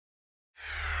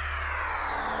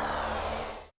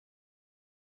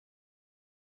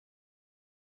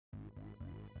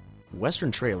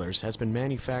Western Trailers has been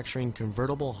manufacturing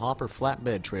convertible hopper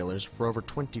flatbed trailers for over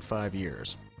 25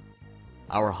 years.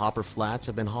 Our hopper flats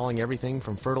have been hauling everything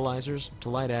from fertilizers to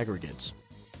light aggregates.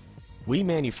 We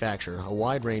manufacture a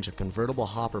wide range of convertible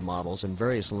hopper models in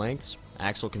various lengths,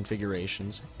 axle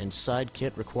configurations, and side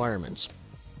kit requirements.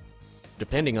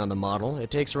 Depending on the model,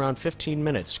 it takes around 15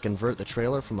 minutes to convert the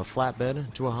trailer from a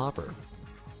flatbed to a hopper.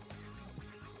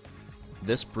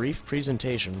 This brief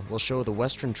presentation will show the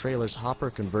Western Trailers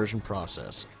hopper conversion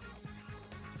process.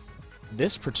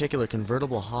 This particular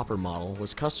convertible hopper model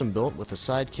was custom built with a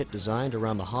side kit designed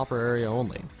around the hopper area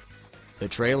only. The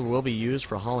trailer will be used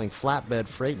for hauling flatbed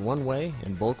freight one way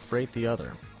and bulk freight the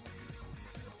other.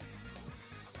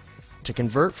 To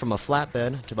convert from a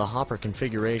flatbed to the hopper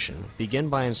configuration, begin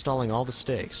by installing all the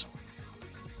stakes.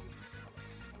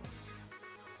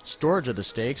 Storage of the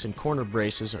stakes and corner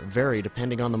braces vary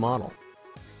depending on the model.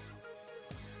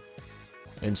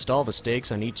 Install the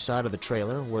stakes on each side of the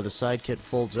trailer where the side kit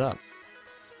folds up.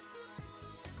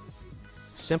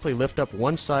 Simply lift up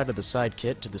one side of the side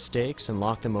kit to the stakes and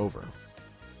lock them over.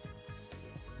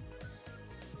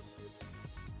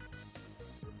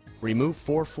 Remove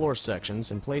 4 floor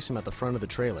sections and place them at the front of the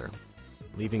trailer,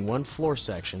 leaving 1 floor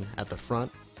section at the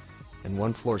front and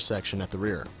 1 floor section at the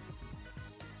rear.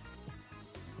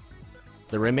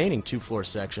 The remaining 2 floor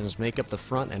sections make up the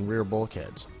front and rear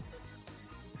bulkheads.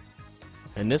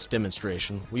 In this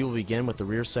demonstration, we will begin with the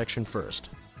rear section first.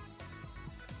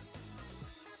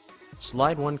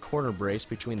 Slide 1 corner brace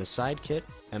between the side kit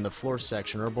and the floor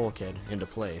section or bulkhead into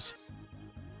place,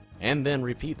 and then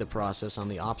repeat the process on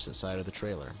the opposite side of the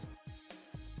trailer.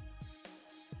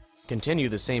 Continue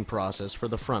the same process for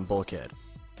the front bulkhead.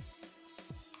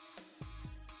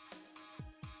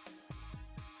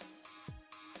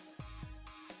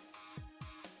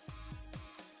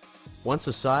 Once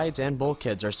the sides and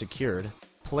bulkheads are secured,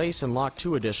 place and lock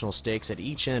 2 additional stakes at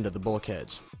each end of the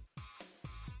bulkheads.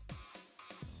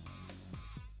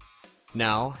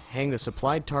 Now, hang the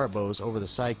supplied tarp bows over the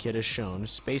side kit as shown,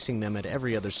 spacing them at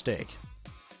every other stake.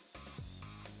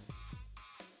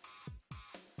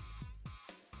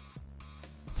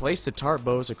 Place the tarp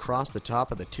bows across the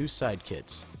top of the 2 side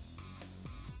kits.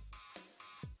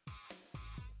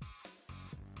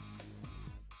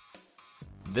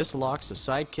 This locks the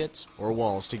side kits or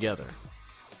walls together.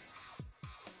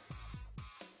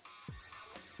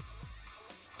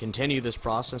 Continue this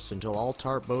process until all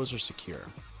tarp bows are secure.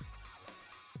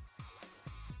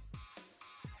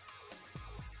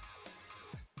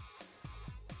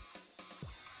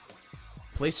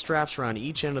 Place straps around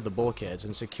each end of the bulkheads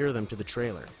and secure them to the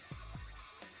trailer.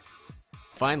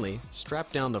 Finally,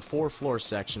 strap down the 4 floor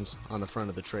sections on the front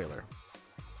of the trailer.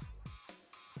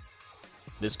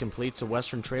 This completes a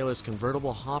Western Trailers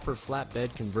convertible hopper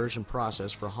flatbed conversion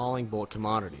process for hauling bulk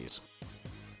commodities.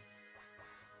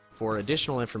 For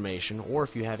additional information, or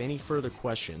if you have any further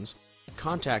questions,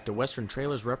 contact a Western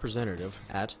Trailers representative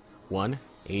at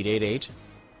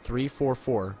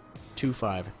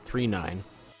 1-888-344-2539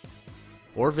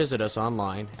 or visit us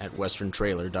online at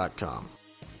westerntrailer.com.